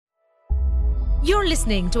You're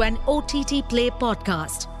listening to an OTT Play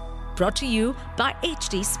podcast brought to you by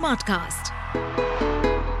HD Smartcast.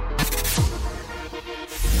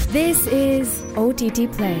 This is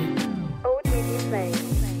OTT Play. OTT Play.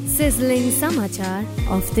 Sizzling Samachar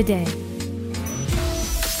of the day.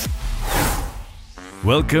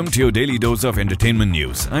 Welcome to your daily dose of entertainment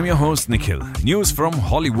news. I'm your host Nikhil. News from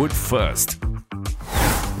Hollywood first.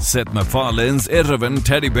 Seth MacFarlane's irreverent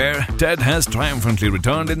teddy bear, Ted, has triumphantly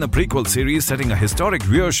returned in the prequel series, setting a historic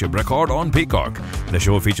viewership record on Peacock. The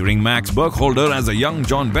show, featuring Max Burkholder as a young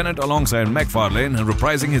John Bennett alongside MacFarlane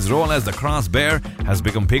reprising his role as the crass bear, has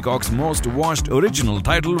become Peacock's most watched original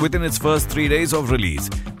title within its first 3 days of release.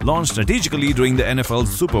 Launched strategically during the NFL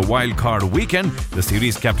Super Wild Card weekend, the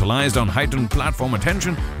series capitalized on heightened platform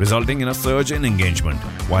attention, resulting in a surge in engagement.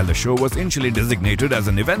 While the show was initially designated as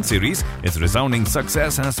an event series, its resounding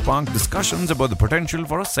success has sparked discussions about the potential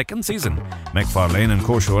for a second season. MacFarlane and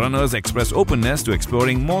co-showrunners expressed openness to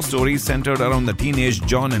exploring more stories centered around the teenage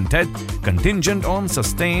John and Ted, contingent on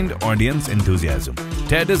sustained audience enthusiasm.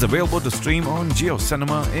 Ted is available to stream on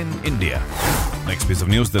JioCinema in India. Next piece of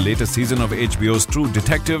news, the latest season of HBO's True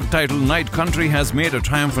Detective, titled Night Country, has made a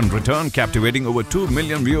triumphant return, captivating over 2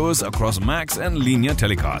 million viewers across Max and linear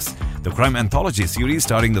telecasts. The crime anthology series,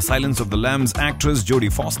 starring The Silence of the Lambs actress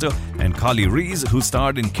Jodie Foster and Kali Reis, who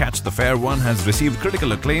starred in Catch the Fair One, has received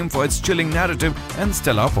critical acclaim for its chilling narrative and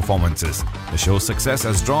stellar performances. The show's success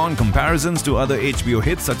has drawn comparisons to other HBO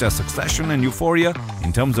hits such as Succession and Euphoria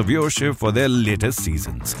in terms of viewership for their latest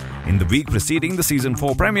seasons. In the week preceding the season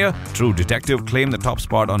 4 premiere, True Detective claimed the top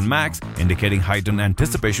spot on Max, indicating heightened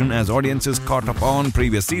anticipation as audiences caught up on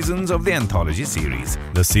previous seasons of the anthology series.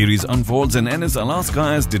 The series unfolds in Ennis, Alaska,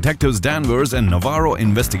 as Detectives Danvers and Navarro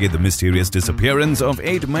investigate the mysterious disappearance of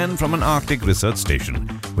 8 men from an Arctic research station.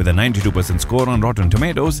 With a 92% score on Rotten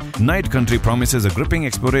Tomatoes, Night Country promises a gripping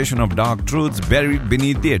exploration of dark truths buried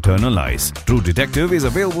beneath the eternal ice. True Detective is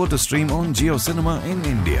available to stream on JioCinema in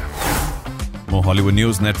India. More Hollywood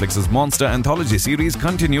news. Netflix's Monster anthology series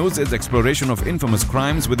continues its exploration of infamous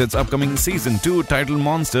crimes with its upcoming Season 2 titled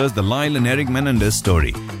Monsters, the Lyle and Eric Menendez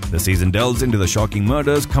story. The season delves into the shocking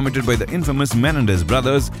murders committed by the infamous Menendez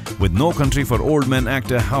brothers, with No Country for Old Men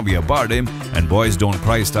actor Javier Bardem and Boys Don't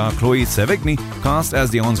Cry star Chloe Sevigny cast as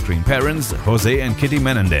the on-screen parents, Jose and Kitty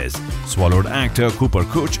Menendez. Swallowed actor Cooper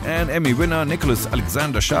Cooch and Emmy winner Nicholas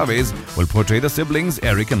Alexander Chavez will portray the siblings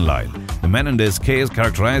Eric and Lyle. The Menendez case,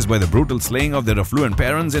 characterized by the brutal slaying of their affluent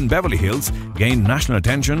parents in Beverly Hills, gained national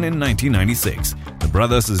attention in 1996. The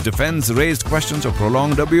brothers' defense raised questions of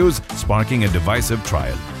prolonged abuse, sparking a divisive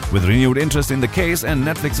trial. With renewed interest in the case and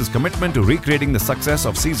Netflix's commitment to recreating the success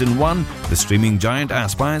of Season 1, the streaming giant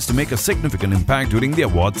aspires to make a significant impact during the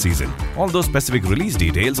award season. Although specific release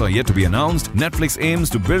details are yet to be announced, Netflix aims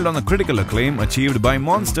to build on the critical acclaim achieved by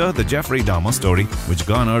Monster, the Jeffrey Dahmer story, which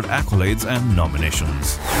garnered accolades and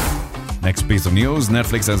nominations. Next piece of news,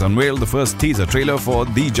 Netflix has unveiled the first teaser trailer for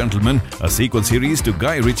The Gentleman, a sequel series to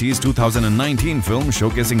Guy Ritchie's 2019 film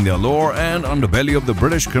showcasing the allure and underbelly of the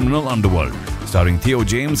British criminal underworld. Starring Theo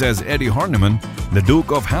James as Eddie Horniman, the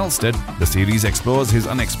Duke of Halstead, the series explores his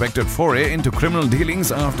unexpected foray into criminal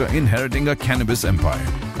dealings after inheriting a cannabis empire.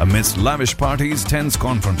 Amidst lavish parties, tense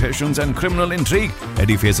confrontations and criminal intrigue,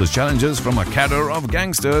 Eddie faces challenges from a cadre of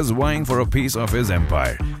gangsters vying for a piece of his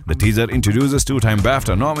empire. The teaser introduces two-time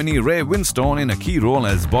BAFTA nominee Ray Winstone in a key role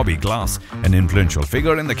as Bobby Glass, an influential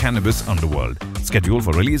figure in the cannabis underworld. Scheduled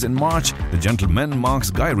for release in March, The Gentleman marks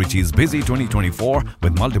Guy Ritchie's busy 2024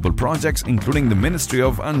 with multiple projects including The Ministry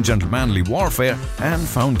of Ungentlemanly Warfare and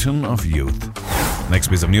Fountain of Youth. Next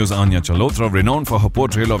piece of news, Anya Chalotra, renowned for her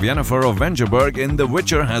portrayal of Yennefer of Vengerberg in The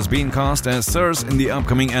Witcher, has been cast as Circe in the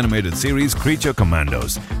upcoming animated series Creature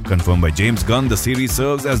Commandos. Confirmed by James Gunn, the series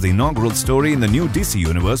serves as the inaugural story in the new DC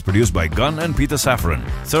universe produced by Gunn and Peter Safran.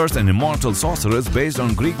 Circe, an immortal sorceress based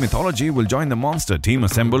on Greek mythology, will join the monster team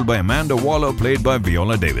assembled by Amanda Waller, played by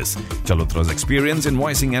Viola Davis. Chalotra's experience in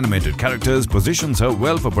voicing animated characters positions her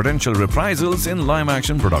well for potential reprisals in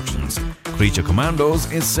live-action productions. Creature Commandos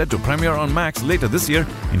is set to premiere on Max later this year,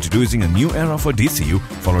 introducing a new era for DCU,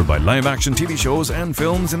 followed by live-action TV shows and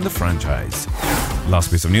films in the franchise.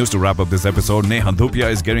 Last piece of news to wrap up this episode, Neha Dhupia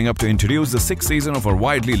is gearing up to introduce the 6th season of her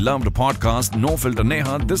widely loved podcast, No Filter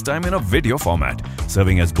Neha, this time in a video format.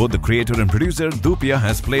 Serving as both the creator and producer, Dhupia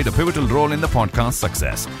has played a pivotal role in the podcast's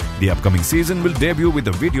success. The upcoming season will debut with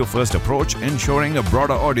a video-first approach, ensuring a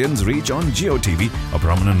broader audience reach on JioTV, a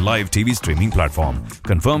prominent live TV streaming platform.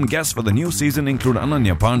 Confirmed guests for the new season include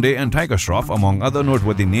Ananya Pandey and Tiger Shroff, among other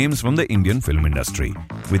noteworthy names from the Indian film industry.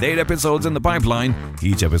 With 8 episodes in the pipeline,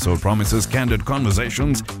 each episode promises candid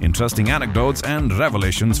conversations, interesting anecdotes, and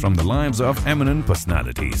revelations from the lives of eminent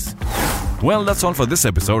personalities. Well, that's all for this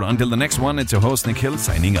episode. Until the next one, it's your host Nikhil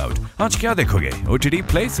signing out. आज क्या देखोगे? OTT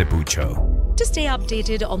Play से पूछो. To stay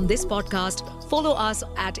updated on this podcast, follow us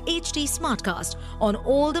at HT Smartcast on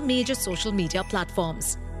all the major social media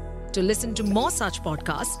platforms. To listen to more such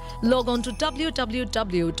podcasts, log on to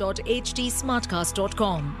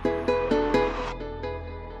www.htsmartcast.com.